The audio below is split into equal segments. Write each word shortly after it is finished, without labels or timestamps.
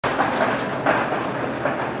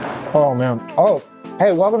Oh man. Oh,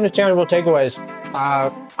 hey, welcome to Tangible Takeaways.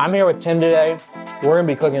 I'm here with Tim today. We're gonna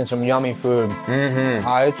be cooking some yummy food.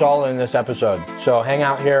 It's all in this episode. So hang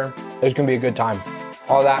out here. It's gonna be a good time.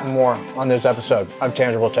 All that and more on this episode of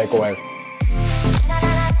Tangible Takeaways.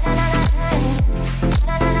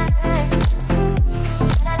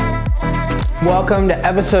 Welcome to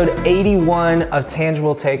episode 81 of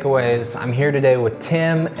Tangible Takeaways. I'm here today with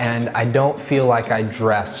Tim, and I don't feel like I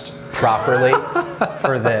dressed properly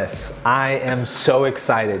for this. I am so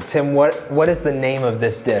excited. Tim, what is the name of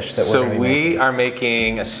this dish that we're going to be making? So we are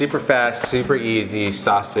making a super fast, super easy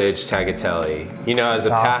sausage tagliatelle. You know, as a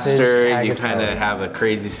pastor, you kind of have a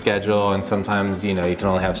crazy schedule, and sometimes, you know, you can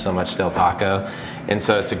only have so much del taco. And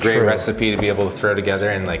so it's a great recipe to be able to throw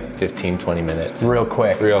together in like 15, 20 minutes. Real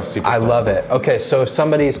quick. Real super quick. I love it. Okay, so if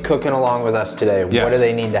somebody's cooking along with us today, Yes. what do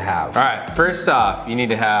they need to have? All right, first off, you need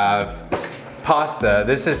to have pasta.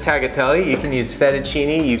 This is tagliatelle. You can use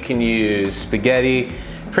fettuccine, you can use spaghetti,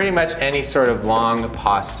 pretty much any sort of long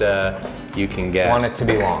pasta you can get. Want it to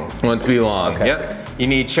be long. Want it to be long, Okay. Yep. You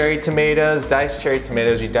need cherry tomatoes, diced cherry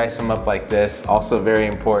tomatoes. You dice them up like this. Also very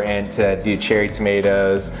important to do cherry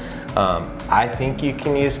tomatoes. I think you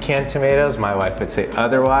can use canned tomatoes. My wife would say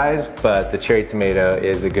otherwise, but the cherry tomato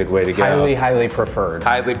is a good way to go. Highly, highly preferred.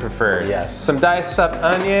 Highly preferred. Yes. Some diced up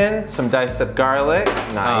onion, some diced up garlic.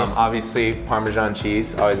 Nice. Obviously, Parmesan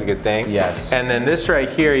cheese, always a good thing. Yes. And then this right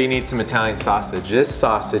here, you need some Italian sausage. This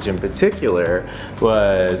sausage in particular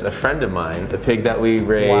was a friend of mine, the pig that we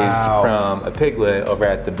raised from a piglet over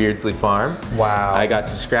at the Beardsley farm. Wow. I got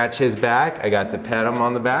to scratch his back. I got to pat him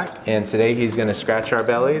on the back. And today he's gonna scratch our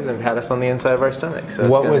bellies and pat us on the inside of our stomach. So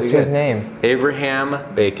What was his name? Abraham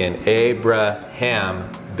Bacon. Abraham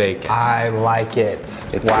Bacon. I like it.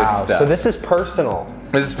 It's wow. good stuff. So this is personal.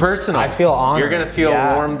 This is personal. I feel honored. You're gonna feel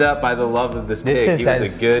Yeah. warmed up by the love of this pig. He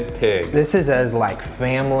was a good pig. This is as like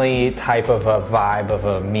family type of a vibe of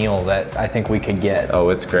a meal that I think we could get. Oh,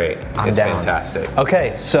 it's great. It's down. fantastic.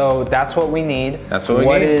 Okay, so that's what we need. That's what we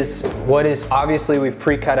need. What is obviously we've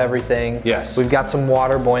pre-cut everything. Yes. We've got some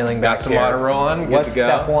water boiling back Got some here. water rolling. Good What's to go.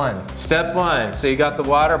 step one? Step one. So you got the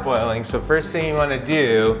water boiling. So first thing you want to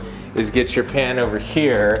do is get your pan over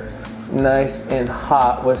here, nice and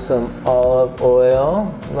hot with some olive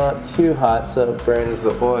oil. Not too hot so it burns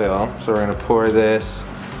the oil. So we're gonna pour this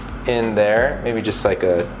in there. Maybe just like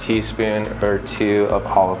a teaspoon or two of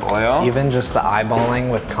olive oil. Even just the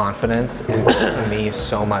eyeballing with confidence is giving me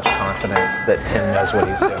so much confidence that Tim knows what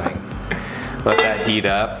he's doing. Let that heat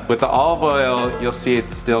up. With the olive oil, you'll see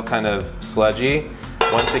it's still kind of sludgy.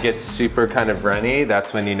 Once it gets super kind of runny,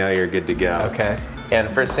 that's when you know you're good to go. Okay. And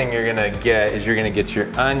the first thing you're gonna get is you're gonna get your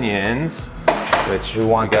onions, which We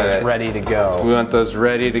want those ready to go. We want those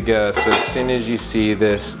ready to go. So as soon as you see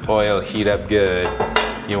this oil heat up good,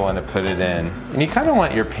 you want to put it in. And you kind of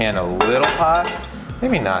want your pan a little hot,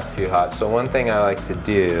 maybe not too hot. So one thing I like to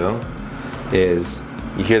do is,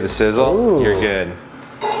 you hear the sizzle? Ooh. You're good.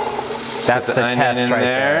 That's Put the onion test in right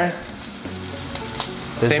there. there.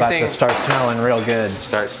 This is about to start smelling real good.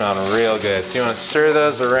 Start smelling real good. So you want to stir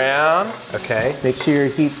those around. Okay. Make sure your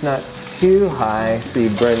heat's not too high so you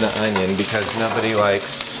burn the onion, because nobody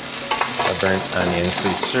likes a burnt onion. So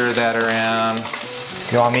you stir that around.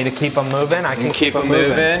 You want me to keep them moving? I can Keep them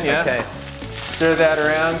moving, yeah. Okay. Stir that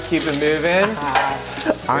around, keep it moving.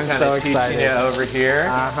 I'm so excited. You over here.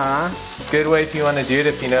 Good way if you want to do it,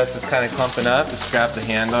 if you notice it's kind of clumping up, just grab the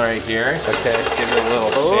handle right here. Okay. Just give it a little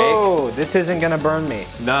shake. Oh, this isn't gonna burn me.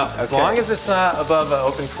 No, as long as it's not above an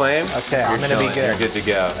open flame, Okay, I'm gonna be good. You're good to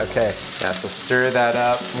go. Okay. Yeah, so stir that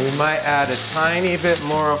up. We might add a tiny bit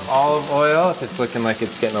more of olive oil if it's looking like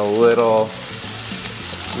it's getting a little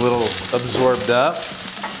absorbed up.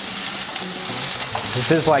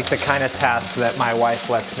 This is like the kind of task that my wife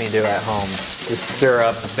lets me do at home. Just stir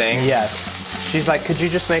up the thing. Yes. She's like, could you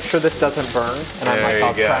just make sure this doesn't burn? And I'm like,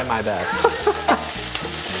 I'll try my best.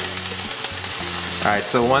 All right,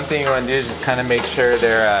 so one thing you want to do is just kind of make sure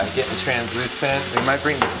they're getting translucent. We might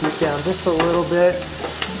bring the heat down just a little bit.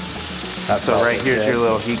 So right here's your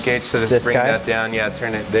little heat gauge, so just bring that down. Yeah,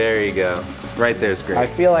 turn it, there you go. Right there's great. I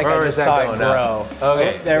feel like I just saw it grow.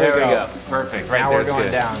 Okay, there we go. Perfect, right now there's we're going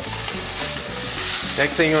good. down.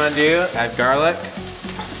 Next thing you want to do, add garlic.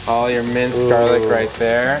 All your minced garlic right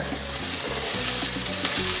there.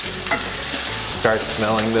 Start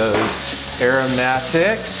smelling those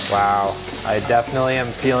aromatics. Wow, I definitely am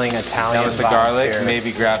feeling Italian Now with the vibes garlic, here.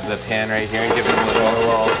 maybe grab the pan right here and give it a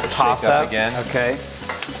little toss up again. Okay.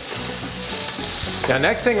 Now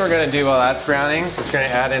next thing we're going to do while that's browning is we're going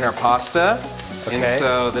to add in our pasta. Okay. And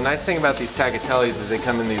so the nice thing about these tagliatelles is they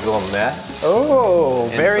come in these little nests. Oh,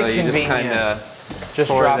 And very so you convenient. just kind of Just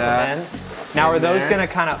pour drop that them in. Now, are those gonna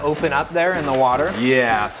kind of open up there in the water?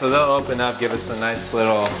 Yeah, so they'll open up, give us a nice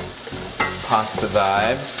little pasta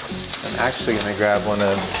vibe. I'm actually gonna grab one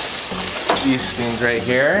of these spoons right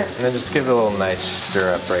here, and then just give it a little nice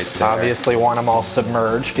stir up right there. Obviously want them all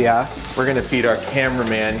submerged, yeah. We're gonna feed our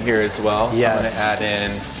cameraman here as well, so I'm gonna add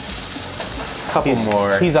in a couple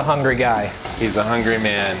more. He's a hungry guy. He's a hungry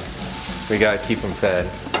man. We gotta keep him fed.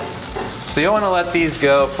 So you'll wanna let these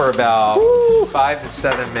go for about 5 to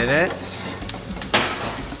 7 minutes.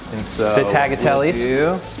 And so the tagliatelles.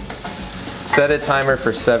 We'll set a timer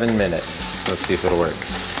for 7 minutes. Let's see if it'll work.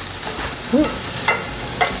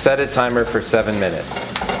 Set a timer for 7 minutes.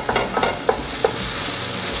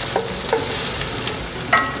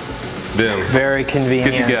 Boom. Very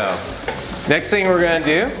convenient. Good to go. Next thing we're gonna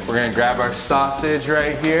do, we're gonna grab our sausage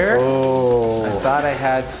right here. Oh. I thought I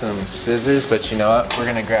had some scissors, but you know what? We're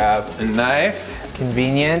gonna grab a knife.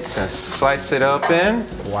 Convenient. And slice it open.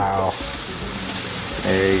 Wow.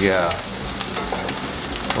 There you go.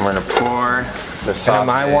 And we're gonna pour the sausage. And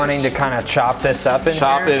am I wanting to kind of chop this up in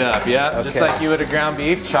Chop here? it up, yeah. Okay. Just like you would a ground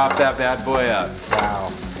beef, chop that bad boy up.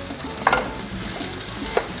 Wow.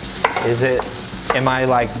 Am I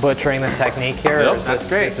like butchering the technique here? Nope, that's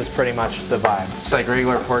great. This is pretty much the vibe. It's like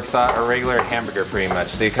regular pork sauce or regular hamburger pretty much.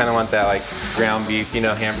 So you kind of want that like ground beef, you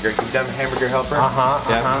know, hamburger. You've done Hamburger Helper?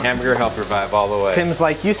 Yeah, Hamburger Helper vibe all the way. Tim's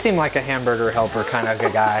like, you seem like a Hamburger Helper kind of a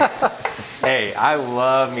guy. Hey, I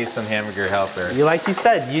love me some Hamburger Helper. Like you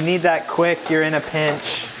said, you need that quick, you're in a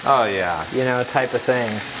pinch. Oh yeah. You know, type of thing.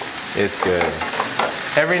 It's good.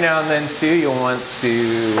 Every now and then too, you'll want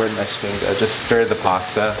to, where'd my spoon go? Just stir the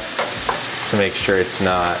pasta to make sure it's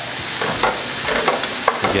not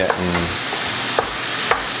getting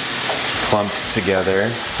clumped together.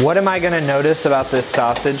 What am I going to notice about this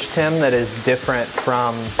sausage, Tim, that is different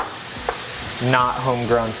from not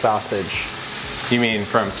homegrown sausage? You mean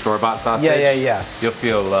from store-bought sausage? Yeah. You'll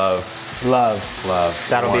feel love. Love.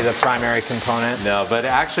 That'll be the primary component. No, but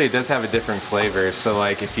actually it does have a different flavor. So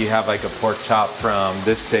like if you have like a pork chop from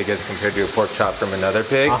this pig as compared to a pork chop from another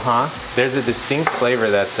pig, there's a distinct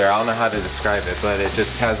flavor that's there. I don't know how to describe it, but it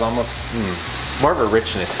just has almost more of a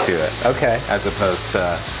richness to it. Okay. As opposed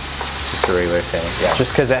to just a regular thing. Yeah.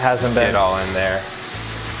 Just because it hasn't been. Get all in there.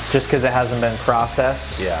 Just because it hasn't been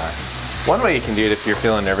processed. Yeah. One way you can do it if you're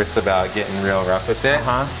feeling nervous about getting real rough with it,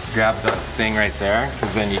 grab the thing right there,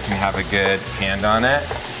 because then you can have a good hand on it.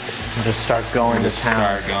 And just start going to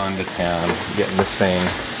town. Start going to town, getting this thing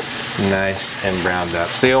nice and browned up.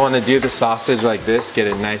 So you'll want to do the sausage like this, get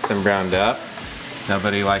it nice and browned up.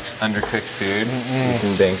 Nobody likes undercooked food. You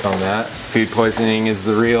can bank on that. Food poisoning is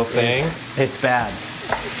the real thing. It's bad.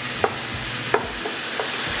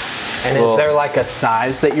 And is there like a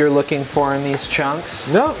size that you're looking for in these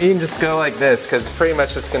chunks? No, you can just go like this because it's pretty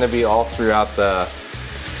much just going to be all throughout the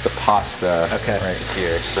pasta right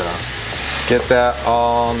here. So get that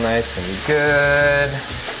all nice and good.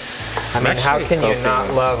 I mean, how can you not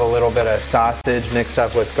love a little bit of sausage mixed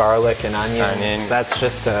up with garlic and onions? That's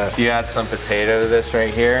just a... If you add some potato to this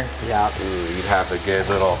right here, ooh, you'd have a good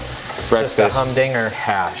little breakfast just a humdinger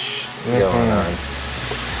hash going on,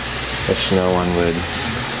 which no one would...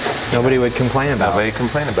 Nobody would complain about. Nobody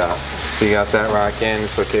complain about. So you got that rocking.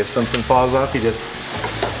 It's okay if something falls off, you just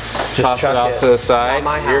toss it off to the side. Not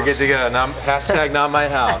my house. You're good to go. Hashtag not my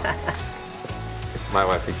house. My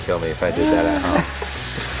wife would kill me if I did that at home.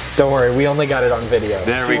 Don't worry, we only got it on video.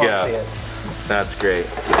 There we go. That's great.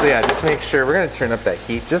 So yeah, just make sure, we're gonna turn up that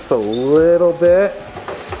heat just a little bit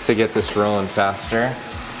to get this rolling faster.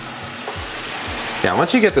 Yeah,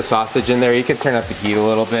 once you get the sausage in there, you can turn up the heat a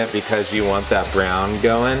little bit because you want that brown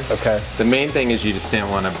going. Okay. The main thing is you just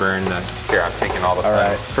didn't want to burn the... Here, I'm taking all the fun. All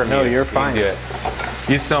right. From no, you. You're fine. You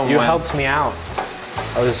You helped me out.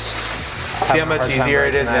 I was... See how much easier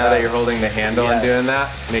it is now that you're holding the handle and doing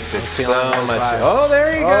that? Makes it so much... Oh,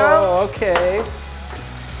 there you go. Oh, okay.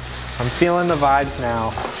 I'm feeling the vibes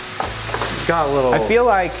now. It's got a little... I feel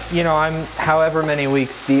like, you know, I'm however many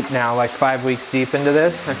weeks deep now, like 5 weeks deep into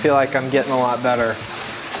this. I feel like I'm getting a lot better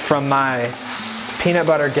from my peanut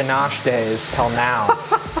butter ganache days till now.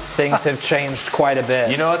 Things have changed quite a bit.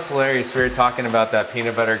 You know what's hilarious? We were talking about that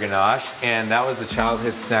peanut butter ganache, and that was a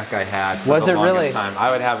childhood snack I had for the longest time.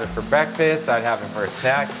 I would have it for breakfast. I'd have it for a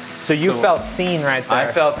snack. So you felt seen right there.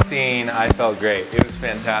 I felt seen. I felt great. It was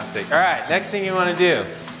fantastic. All right, next thing you want to do,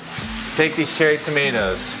 take these cherry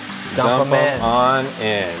tomatoes. Dump them on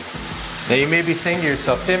in. Now you may be saying to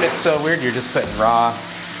yourself, Tim, it's so weird you're just putting raw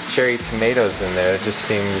cherry tomatoes in there. It just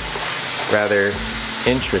seems rather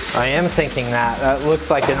interesting. I am thinking that. That looks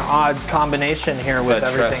like an odd combination here with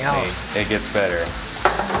everything else. Trust me, it gets better.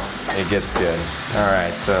 It gets good. All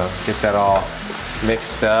right, so get that all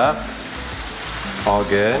mixed up. All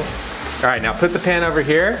good. All right, now put the pan over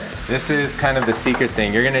here. This is kind of the secret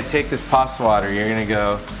thing. You're gonna take this pasta water, you're gonna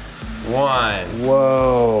go 1.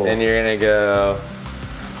 Whoa. And you're gonna go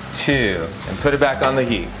 2, and put it back on the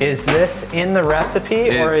heat. Is this in the recipe?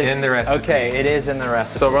 It is in the recipe. Okay, it is in the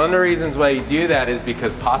recipe. So one of the reasons why you do that is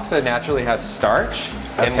because pasta naturally has starch.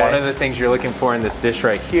 And one of the things you're looking for in this dish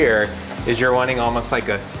right here is you're wanting almost like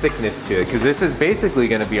a thickness to it, because this is basically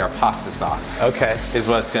gonna be our pasta sauce. Okay. Is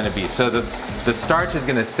what it's gonna be. So the starch is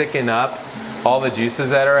gonna thicken up all the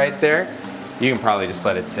juices that are right there. You can probably just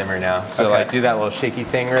let it simmer now. So like do that little shaky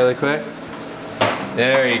thing really quick.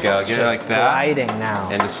 There you go, get it like that. Gliding now.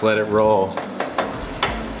 And just let it roll.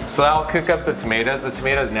 So that'll cook up the tomatoes. The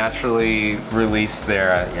tomatoes naturally release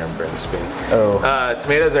their, here, I'm bringing the spoon. Oh.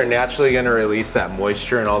 Tomatoes are naturally gonna release that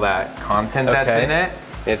moisture and all that content that's in it.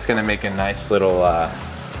 It's gonna make a nice little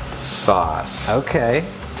sauce. Okay.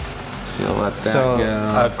 So you'll let that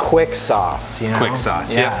go. A quick sauce, you know? Quick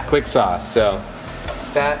sauce, yeah, quick sauce. So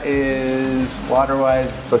that is, water-wise,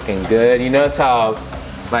 it's looking good. You notice how,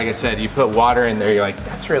 like I said, you put water in there, you're like,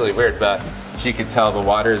 that's really weird, but as you can tell, the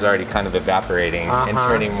water is already kind of evaporating and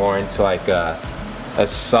turning more into like a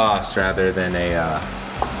sauce rather than a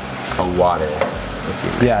water.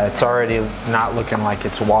 Yeah, it's already not looking like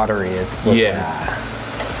it's watery. It's looking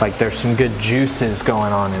like there's some good juices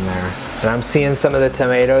going on in there. And I'm seeing some of the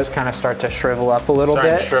tomatoes kind of start to shrivel up a little bit.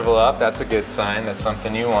 Starting to shrivel up, that's a good sign. That's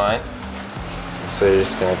something you want. So you're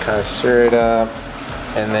just gonna kind of stir it up.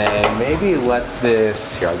 And then maybe let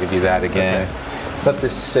this, here, I'll give you that again. Okay. Let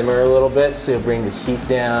this simmer a little bit so you'll bring the heat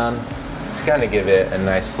down. Just kind of give it a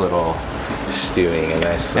nice little stewing,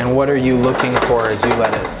 And what are you looking for as you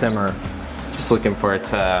let it simmer? Just looking for it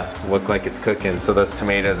to look like it's cooking. So those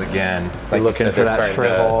tomatoes, again, like looking for that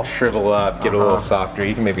shrivel. Shrivel up, get a little softer.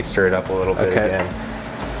 You can maybe stir it up a little bit again.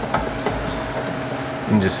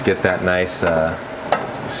 And just get that nice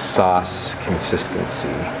sauce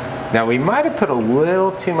consistency. Now we might have put a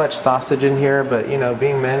little too much sausage in here, but you know,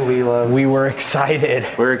 being men, we were excited.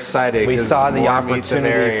 We're excited. We saw the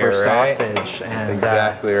opportunity for right? sausage, and that's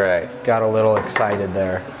exactly right. Got a little excited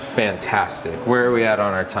there. It's fantastic. Where are we at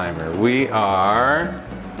on our timer? We are,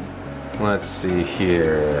 let's see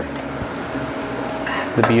here.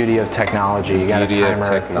 The beauty of technology. You got a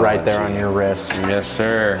timer right there on your wrist. Yes,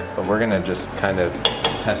 sir. But we're gonna just kind of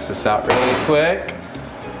test this out really quick.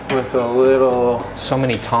 With a little... So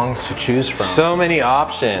many tongs to choose from. So many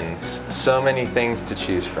options. So many things to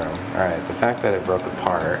choose from. All right, the fact that it broke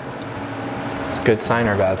apart. Good sign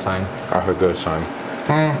or bad sign? A good sign.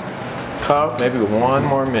 Oh, maybe 1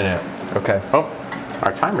 more minute. Okay. Oh,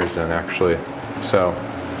 our timer's done actually. So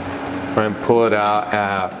we're gonna pull it out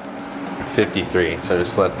at 53. So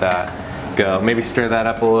just let that go. Maybe stir that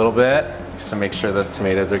up a little bit just to make sure those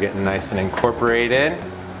tomatoes are getting nice and incorporated.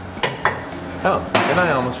 Oh, and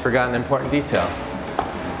I almost forgot an important detail.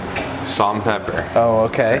 Salt and pepper. Oh,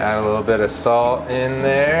 okay. So add a little bit of salt in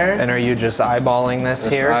there. And are you just eyeballing this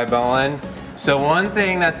here? Just eyeballing. So one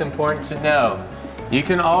thing that's important to know, you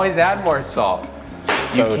can always add more salt.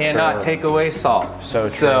 You cannot take away salt. So true.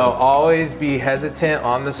 So always be hesitant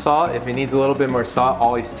on the salt. If it needs a little bit more salt,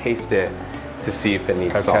 always taste it to see if it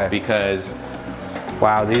needs salt, because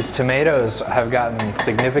wow, these tomatoes have gotten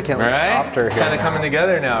significantly softer here. It's kind of coming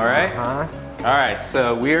together now, right? Uh-huh. All right,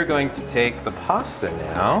 so we are going to take the pasta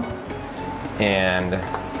now, and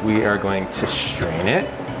we are going to strain it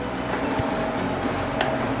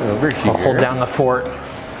over here. Hold down the fort.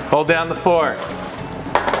 Hold down the fort.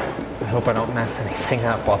 I hope I don't mess anything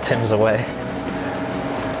up while Tim's away.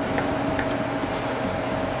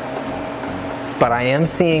 But I am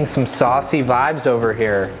seeing some saucy vibes over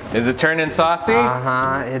here. Is it turning saucy?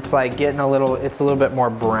 Uh-huh. It's like getting a little bit more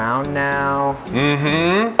brown now.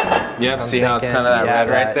 Mm-hmm. Yep, see how it's kind of that red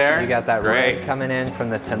right there? You got that red coming in from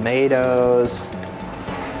the tomatoes.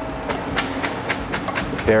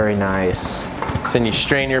 Very nice. So then you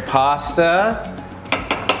strain your pasta.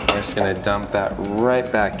 We're just gonna dump that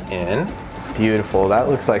right back in. Beautiful. That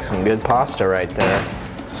looks like some good pasta right there.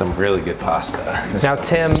 Some really good pasta. Now,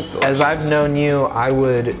 Tim, as I've known you, I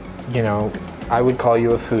would call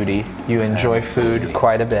you a foodie. You enjoy food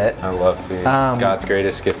quite a bit. I love food. God's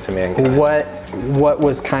greatest gift to mankind. What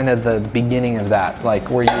was kind of the beginning of that? Like,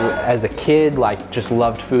 were you, as a kid, like, just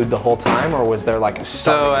loved food the whole time, or was there like a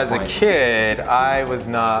starting point? So, as a kid, I was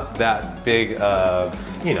not that big of,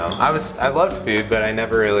 I loved food, but I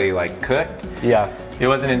never really, like, cooked. Yeah. It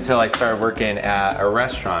wasn't until I started working at a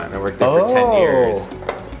restaurant. I worked there for 10 years.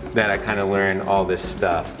 that I kind of learned all this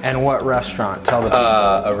stuff. And what restaurant? Tell the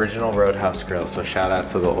people. Original Roadhouse Grill. So shout out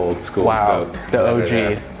to the old school Wow, folk. the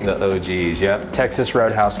OG. The OGs, yep. Texas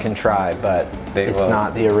Roadhouse can try, but it's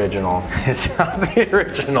not the original. It's not the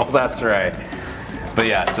original, that's right. But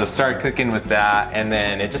yeah, so started cooking with that, and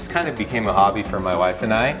then it just kind of became a hobby for my wife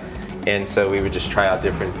and I. And so we would just try out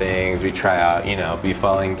different things. We try out, you know, beef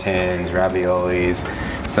Wellingtons, raviolis,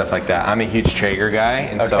 stuff like that. I'm a huge Traeger guy,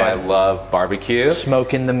 and so I love barbecue.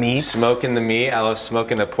 Smoking the meat. Smoking the meat. I love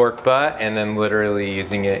smoking a pork butt and then literally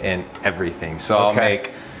using it in everything. So I'll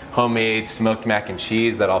make homemade smoked mac and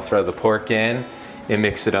cheese that I'll throw the pork in and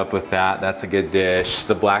mix it up with that. That's a good dish.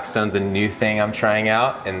 The Blackstone's a new thing I'm trying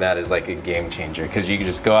out, and that is like a game changer because you can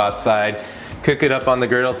just go outside, cook it up on the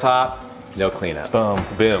griddle top, no cleanup. Boom.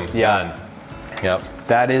 Boom. Yeah. Done. Yep.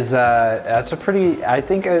 That is, that's a pretty, I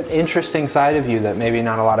think, an interesting side of you that maybe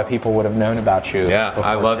not a lot of people would have known about you. Yeah,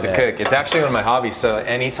 I love to cook. It's actually one of my hobbies. So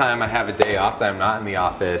anytime I have a day off that I'm not in the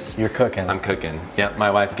office, you're cooking. I'm cooking. Yep. My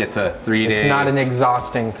wife gets a 3-day. It's not an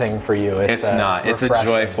exhausting thing for you. It's not. It's a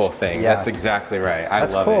joyful thing. Yeah. That's exactly right.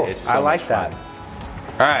 That's love cool. it. It's so I like much that.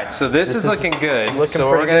 fun. All right, so this is looking good. So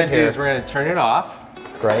what we're gonna do is we're gonna turn it off.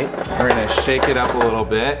 Great. We're gonna shake it up a little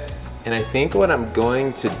bit. And I think what I'm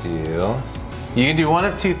going to do, you can do one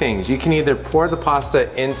of two things. You can either pour the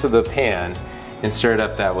pasta into the pan and stir it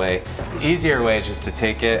up that way. The easier way is just to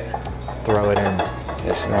take it, throw it in.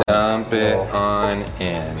 Just dump it on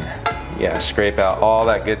in. Yeah, scrape out all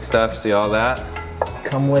that good stuff. See all that?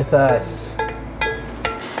 Come with us.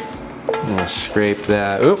 I'm gonna scrape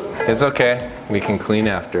that. Oop, it's okay. We can clean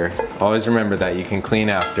after. Always remember that, you can clean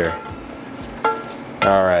after.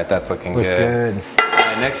 All right, that's looking good. All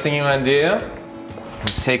right, next thing you wanna do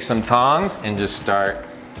is take some tongs and just start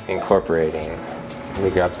incorporating. Let me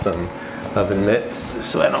grab some oven mitts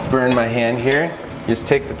so I don't burn my hand here. Just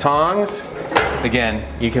take the tongs. Again,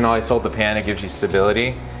 you can always hold the pan, it gives you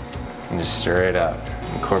stability. And just stir it up.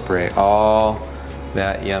 Incorporate all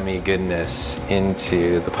that yummy goodness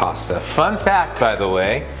into the pasta. Fun fact, by the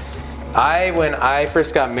way, when I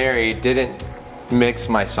first got married, didn't mix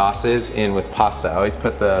my sauces in with pasta. I always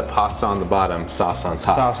put the pasta on the bottom, sauce on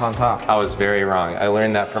top. Sauce on top. I was very wrong. I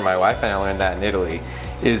learned that from my wife, and I learned that in Italy,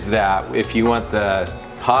 is that if you want the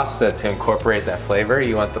pasta to incorporate that flavor,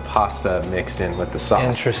 you want the pasta mixed in with the sauce.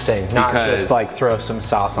 Interesting. Not just like throw some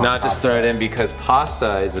sauce on top. Not just throw it in, because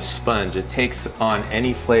pasta is a sponge. It takes on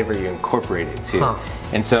any flavor you incorporate it to. Huh.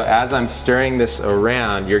 And so as I'm stirring this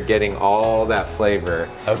around, you're getting all that flavor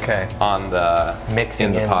on the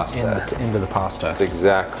mixing in the pasta. into the pasta. That's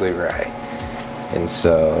exactly right. And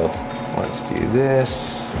so let's do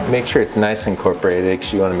this. Make sure it's nice and incorporated,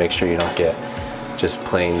 because you want to make sure you don't get just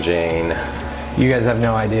plain Jane. You guys have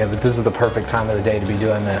no idea, but this is the perfect time of the day to be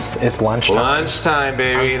doing this. It's lunchtime. Lunchtime,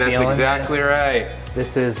 baby. That's exactly right.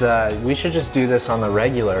 This is, we should just do this on the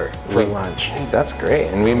regular for lunch. That's great.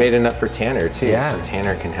 And we made enough for Tanner too. Yeah. So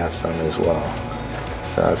Tanner can have some as well.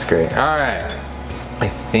 So that's great. All right. I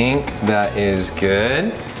think that is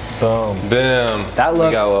good. Boom. Boom. That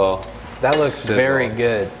looks, we got a little sizzle. Very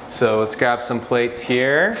good. So let's grab some plates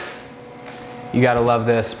here. You gotta love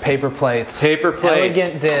this. Paper plates. Paper plates.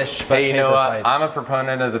 Elegant dish, but hey, you know what? plates. I'm a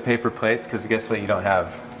proponent of the paper plates, because guess what? You don't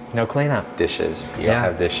have no cleanup. Dishes. You don't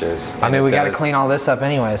have dishes. I mean, we gotta clean all this up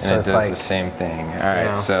anyway, so it's like the same thing. All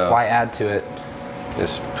right, so why add to it?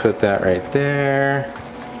 Just put that right there.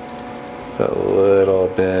 Put a little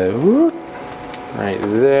bit right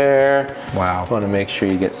there. Wow. Want to make sure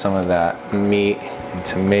you get some of that meat and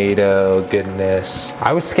tomato goodness.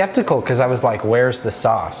 I was skeptical because I was like, "Where's the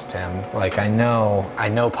sauce, Tim?" Like, I know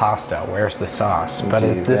pasta. Where's the sauce? But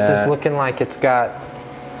this is looking like it's got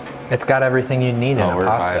everything you need in a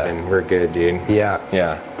pasta. Vibing. We're good, dude. Yeah.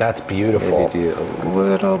 Yeah. That's beautiful. Maybe do a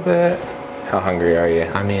little bit. How hungry are you?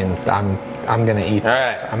 I mean, I'm gonna eat this. All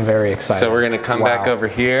right. I'm very excited. So we're gonna come back over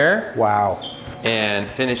here. Wow. And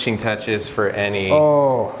finishing touches for any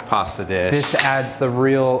pasta dish. This adds the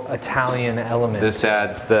real Italian element. This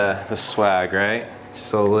adds the swag, right?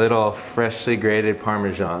 Just a little freshly grated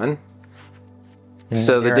Parmesan.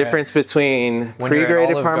 So the difference between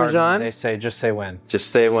pre-grated Parmesan, they say just say when. Just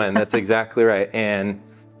say when. That's exactly right. And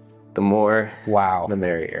the more, the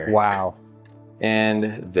merrier. Wow.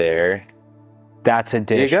 And there. That's a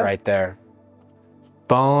dish right there.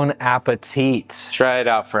 Bon appetit. Try it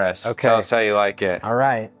out for us. Tell us how you like it. All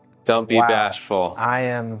right. Don't be bashful. I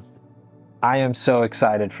am so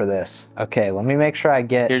excited for this. Okay, let me make sure I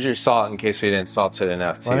get... Here's your salt in case we didn't salt it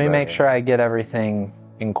enough too. Let me make sure I get everything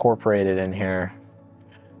incorporated in here.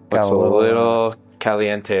 It's a little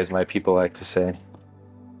caliente, as my people like to say.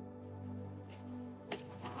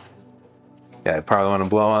 Yeah, I probably want to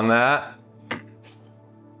blow on that.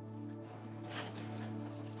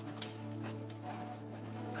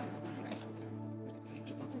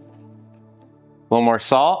 little more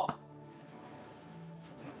salt.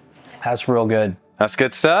 That's real good. That's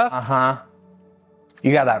good stuff. Uh-huh.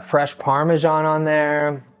 You got that fresh Parmesan on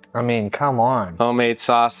there. I mean, come on. Homemade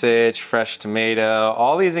sausage, fresh tomato.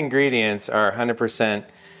 All these ingredients are 100%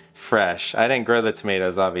 fresh. I didn't grow the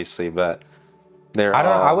tomatoes, obviously, but they're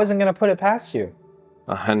I wasn't gonna put it past you.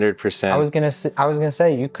 100%. I was gonna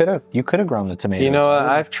say you could have grown the tomatoes. You know what?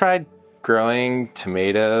 I've tried growing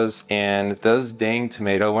tomatoes, and those dang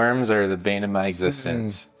tomato worms are the bane of my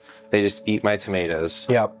existence. They just eat my tomatoes.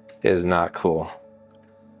 Yep. It is not cool.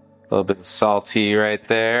 A little bit of salty right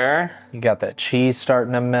there. You got that cheese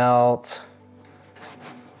starting to melt.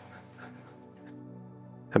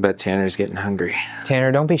 I bet Tanner's getting hungry.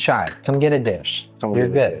 Tanner, don't be shy. Come get a dish. You're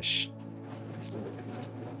good.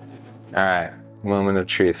 All right, moment of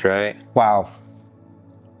truth, right? Wow.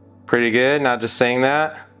 Pretty good. Not just saying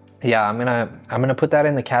that. Yeah, I'm gonna put that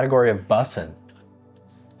in the category of bussin'.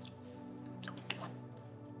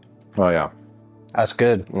 Oh yeah, That's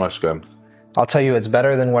good. that's good. I'll tell you, it's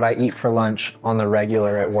better than what I eat for lunch on the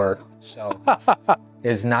regular at work. So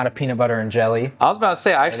it's not a peanut butter and jelly. I was about to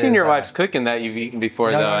say, I've seen is, your wife's cooking that you've eaten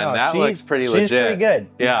before, No, though, no, no. and that looks pretty legit. She's pretty good.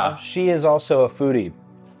 Yeah. You know, she is also a foodie.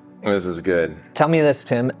 This is good. Tell me this,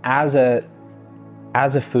 Tim, as a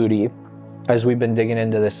foodie, as we've been digging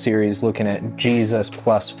into this series looking at Jesus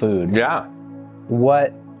plus food, Yeah.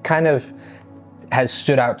 what kind of has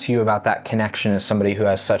stood out to you about that connection as somebody who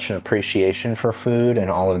has such an appreciation for food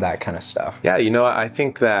and all of that kind of stuff? Yeah, you know, I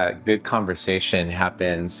think that good conversation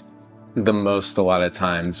happens the most a lot of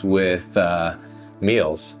times with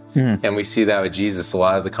meals. And we see that with Jesus. A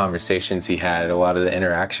lot of the conversations he had, a lot of the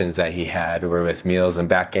interactions that he had were with meals. And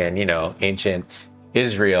back in, you know, ancient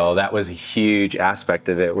Israel, that was a huge aspect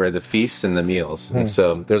of it, were the feasts and the meals. And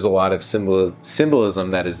so there's a lot of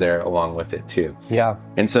symbolism that is there along with it too. Yeah.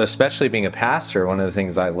 And so especially being a pastor, one of the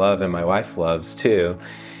things I love and my wife loves too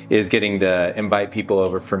is getting to invite people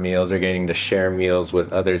over for meals or getting to share meals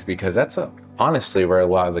with others, because that's honestly where a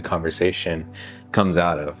lot of the conversation comes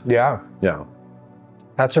out of. Yeah. Yeah.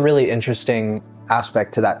 That's a really interesting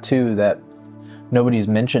aspect to that too, that nobody's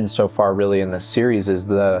mentioned so far really in this series, is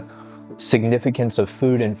the significance of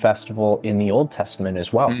food and festival in the Old Testament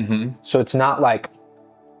as well. So it's not like,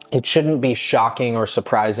 it shouldn't be shocking or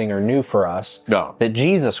surprising or new for us that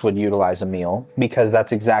Jesus would utilize a meal, because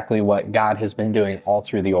that's exactly what God has been doing all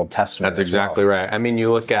through the Old Testament. That's exactly right. I mean,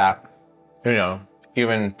 you look at, you know,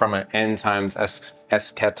 even from an end times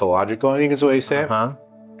eschatological, I think is what you say,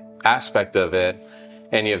 aspect of it,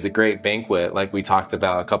 and you have the great banquet like we talked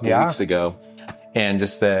about a couple weeks ago, and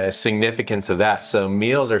just the significance of that. So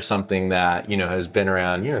meals are something that, you know, has been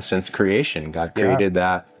around, you know, since creation. God created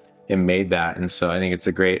that and made that. And so I think it's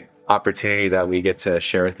a great opportunity that we get to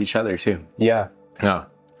share with each other too. Yeah. Yeah.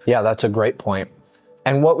 Yeah, that's a great point.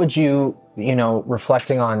 And what would you know,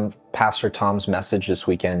 reflecting on Pastor Tom's message this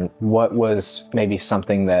weekend, what was maybe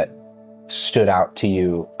something that stood out to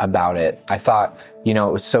you about it? I thought, you know,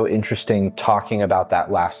 it was so interesting talking about that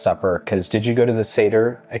Last Supper, because did you go to the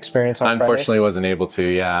Seder experience on Friday? Unfortunately, wasn't able to,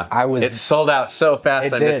 yeah. It sold out so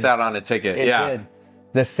fast, I did. missed out on a ticket. It did.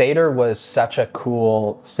 The Seder was such a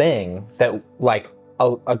cool thing that, like,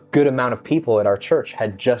 a good amount of people at our church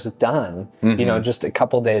had just done, you know, just a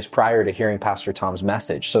couple days prior to hearing Pastor Tom's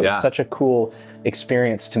message. So it's such a cool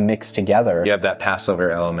experience to mix together. You have that Passover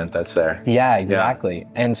element that's there. Yeah, exactly. Yeah.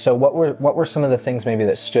 And so what were some of the things maybe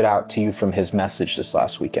that stood out to you from his message this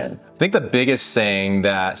last weekend? I think the biggest thing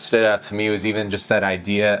that stood out to me was even just that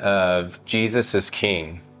idea of Jesus as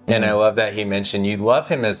king. And I love that he mentioned you love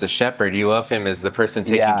him as the shepherd, you love him as the person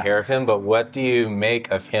taking care of him, but what do you make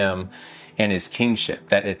of him and his kingship,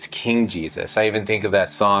 that it's King Jesus? I even think of that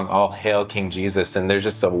song, All Hail King Jesus, and there's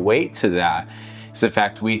just a weight to that. So in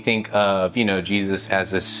fact, we think of, you know, Jesus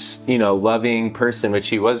as this, you know, loving person, which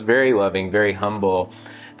he was very loving, very humble,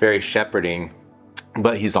 very shepherding,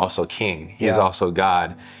 but he's also king. He's also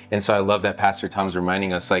God. And so I love that Pastor Tom's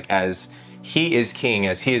reminding us, like, as he is king,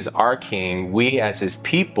 as he is our king, we as his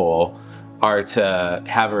people are to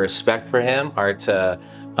have a respect for him, are to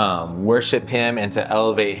worship him and to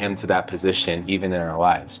elevate him to that position even in our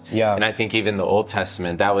lives. Yeah. And I think even the Old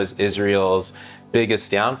Testament, that was Israel's biggest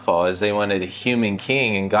downfall, is they wanted a human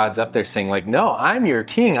king, and God's up there saying, like, no, I'm your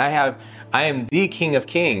king. I am the King of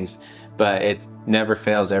Kings. But it never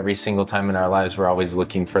fails. Every single time in our lives, we're always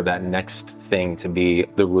looking for that next thing to be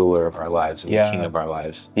the ruler of our lives and the king of our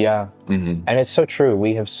lives. Yeah. And it's so true.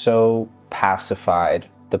 We have so pacified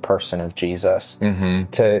the person of Jesus.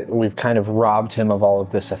 We've kind of robbed him of all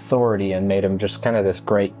of this authority and made him just kind of this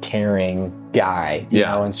great caring guy, you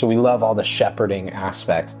know? And so we love all the shepherding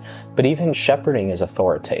aspects, but even shepherding is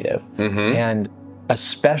authoritative. And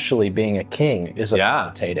especially being a king, is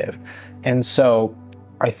authoritative. And so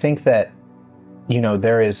I think that,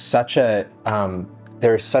 there is such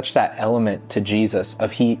that element to Jesus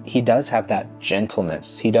of he does have that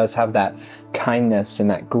gentleness. He does have that kindness and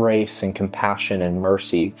that grace and compassion and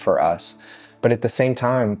mercy for us. But at the same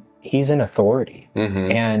time, he's an authority,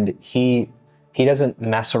 and he doesn't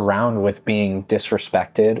mess around with being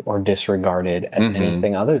disrespected or disregarded as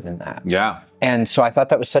anything other than that. Yeah. And so I thought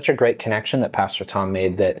that was such a great connection that Pastor Tom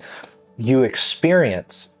made, that you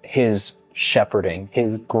experience his shepherding,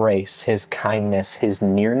 his grace, his kindness, his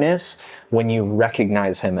nearness when you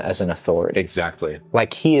recognize him as an authority. Exactly.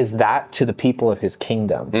 Like he is that to the people of his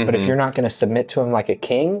kingdom. But if you're not going to submit to him like a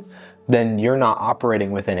king, then you're not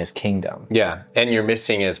operating within his kingdom. Yeah. And you're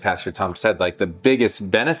missing, as Pastor Tom said, like the biggest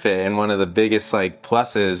benefit and one of the biggest like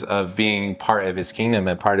pluses of being part of his kingdom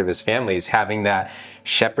and part of his family is having that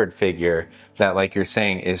shepherd figure that, like you're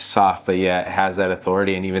saying, is soft, but yet has that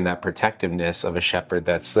authority and even that protectiveness of a shepherd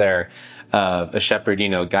that's there. A shepherd,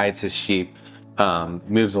 guides his sheep,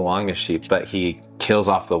 moves along the sheep, but he kills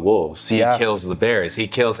off the wolves. He kills the bears. He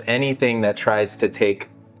kills anything that tries to take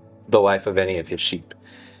the life of any of his sheep.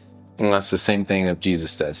 And that's the same thing that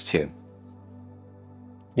Jesus does too.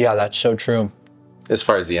 Yeah, that's so true. As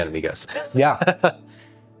far as the enemy goes. Yeah.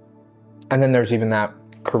 And then there's even that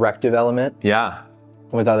corrective element. Yeah.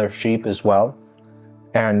 With other sheep as well.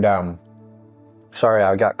 And sorry,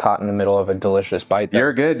 I got caught in the middle of a delicious bite there.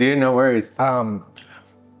 You're good, dude. No worries. And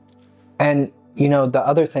the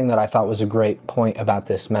other thing that I thought was a great point about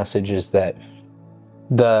this message is that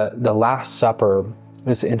the Last Supper,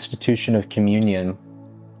 this institution of communion,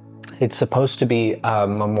 it's supposed to be a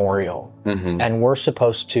memorial, and we're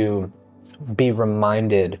supposed to be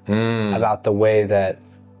reminded about the way that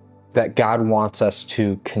God wants us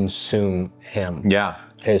to consume him. Yeah.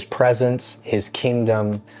 His presence, his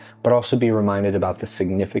kingdom, but also be reminded about the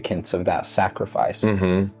significance of that sacrifice.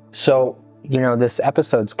 So, this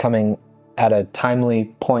episode's coming at a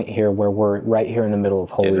timely point here where we're right here in the middle of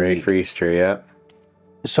Holy Week. Getting ready for Easter, yeah.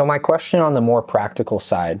 So my question on the more practical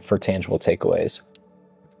side for tangible takeaways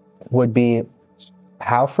would be,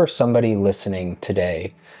 how for somebody listening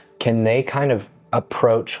today, can they kind of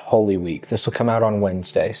approach Holy Week? This will come out on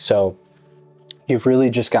Wednesday. So you've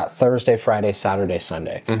really just got Thursday, Friday, Saturday,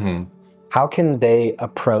 Sunday. How can they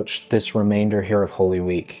approach this remainder here of Holy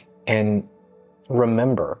Week and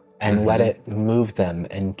remember and let it move them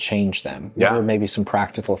and change them? What are maybe some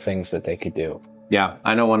practical things that they could do? Yeah,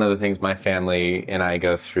 I know one of the things my family and I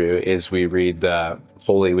go through is we read the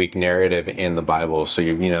Holy Week narrative in the Bible. So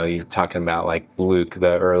you're talking about like Luke,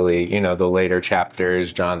 the early, the later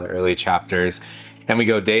chapters, John, the early chapters, and we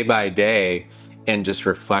go day by day and just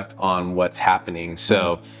reflect on what's happening.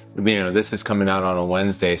 So, this is coming out on a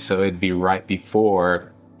Wednesday, so it'd be right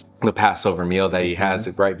before the Passover meal that he has,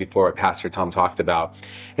 right before what Pastor Tom talked about.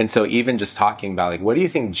 And so even just talking about, like, what do you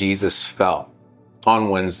think Jesus felt on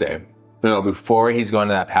Wednesday? Before he's going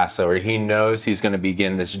to that Passover, he knows he's going to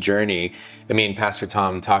begin this journey. I mean, Pastor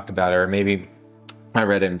Tom talked about it, or maybe I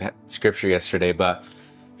read it in scripture yesterday, but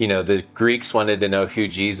the Greeks wanted to know who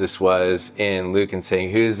Jesus was in Luke and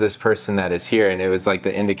saying, who is this person that is here? And it was like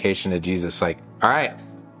the indication of Jesus, like, all right,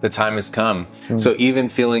 the time has come. So even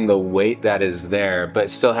feeling the weight that is there, but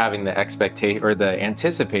still having the expectation or the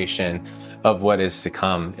anticipation of what is to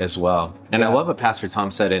come as well. And I love what Pastor Tom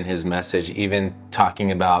said in his message, even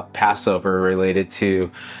talking about Passover related to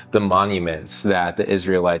the monuments that the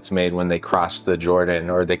Israelites made when they crossed the Jordan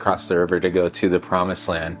or they crossed the river to go to the Promised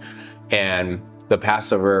Land. And the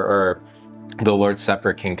Passover or the Lord's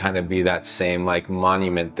Supper can kind of be that same like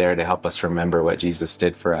monument there to help us remember what Jesus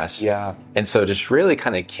did for us. Yeah. And so just really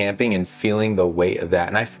kind of camping and feeling the weight of that.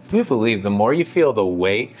 And I do believe the more you feel the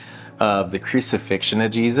weight of the crucifixion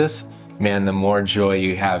of Jesus, man, the more joy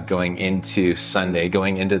you have going into Sunday,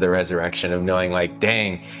 going into the resurrection, of knowing like,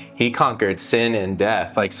 dang, he conquered sin and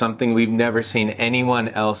death, like something we've never seen anyone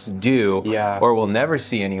else do, or will never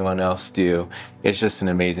see anyone else do. It's just an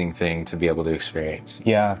amazing thing to be able to experience.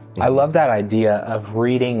 Yeah. I love that idea of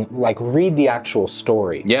reading, like read the actual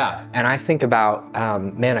story. Yeah. And I think about,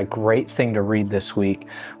 a great thing to read this week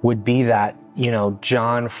would be that,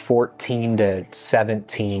 John 14 to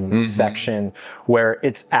 17 section where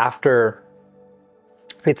it's after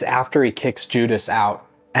he kicks Judas out.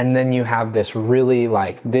 And then you have this really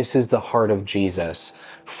like, this is the heart of Jesus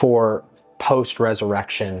for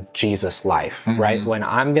post-resurrection Jesus life, right? When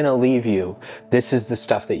I'm going to leave you, this is the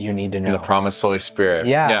stuff that you need to know. And the promised Holy Spirit.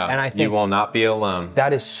 Yeah. And I think you will not be alone.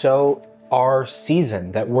 That is so our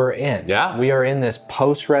season that we're in. Yeah. We are in this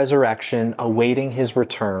post-resurrection, awaiting his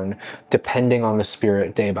return, depending on the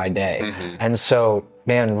Spirit day by day. And so,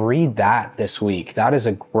 man, read that this week. That is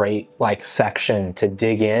a great like section to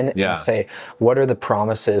dig in and say, what are the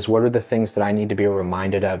promises? What are the things that I need to be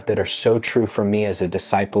reminded of that are so true for me as a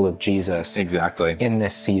disciple of Jesus in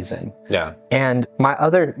this season? Yeah. And my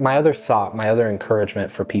other thought, my other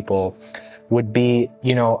encouragement for people would be,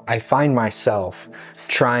 you know, I find myself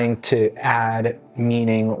trying to add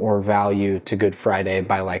meaning or value to Good Friday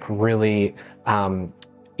by like really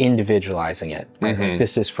individualizing it. Right? Like,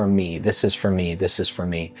 this is for me, this is for me, this is for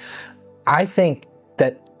me. I think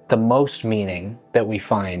that the most meaning that we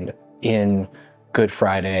find in Good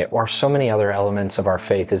Friday or so many other elements of our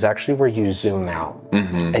faith is actually where you zoom out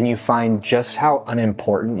and you find just how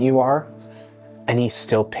unimportant you are, and he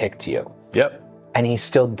still picked you. Yep. And he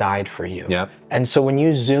still died for you. Yep. And so when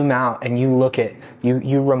you zoom out and you look at,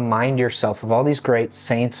 you remind yourself of all these great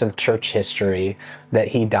saints of church history that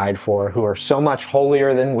he died for, who are so much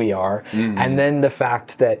holier than we are. And then the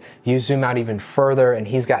fact that you zoom out even further and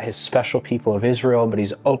he's got his special people of Israel, but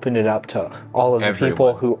he's opened it up to all of the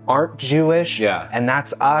people who aren't Jewish. And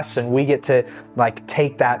that's us. And we get to like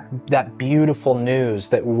take that beautiful news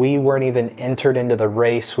that we weren't even entered into the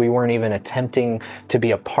race. We weren't even attempting to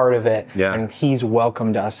be a part of it. And he's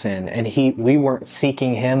welcomed us in, and we weren't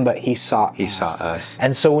seeking him, but he sought us.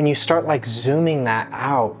 And so when you start like zooming that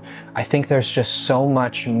out, I think there's just so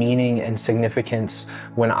much meaning and significance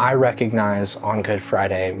when I recognize on Good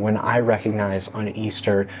Friday, when I recognize on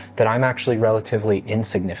Easter that I'm actually relatively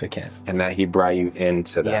insignificant. And that he brought you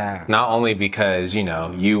into that. Yeah. Not only because, you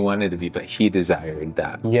know, you wanted to be, but he desired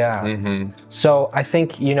that. Yeah. So I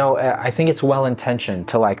think, you know, I think it's well-intentioned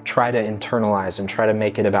to like try to internalize and try to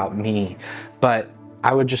make it about me. But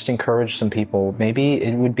I would just encourage some people, maybe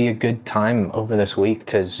it would be a good time over this week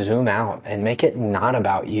to zoom out and make it not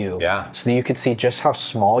about you. So that you could see just how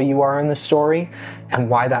small you are in the story and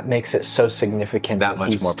why that makes it so significant. That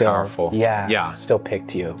much more powerful. Still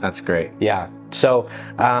picked you. That's great. Yeah. So,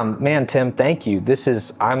 man, Tim, thank you. This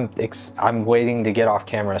is, I'm waiting to get off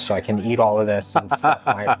camera so I can eat all of this and stuff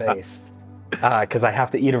my face. Because I have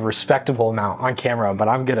to eat a respectable amount on camera, but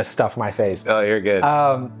I'm going to stuff my face. Oh, you're good.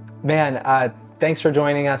 Man, thanks for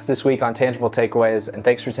joining us this week on Tangible Takeaways, and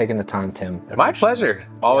thanks for taking the time, Tim. My pleasure.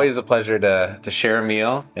 Always a pleasure to share a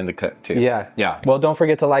meal and to cook too. Yeah. Well, don't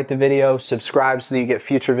forget to like the video, subscribe so that you get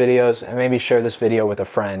future videos, and maybe share this video with a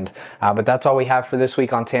friend. But that's all we have for this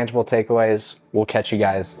week on Tangible Takeaways. We'll catch you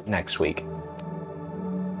guys next week.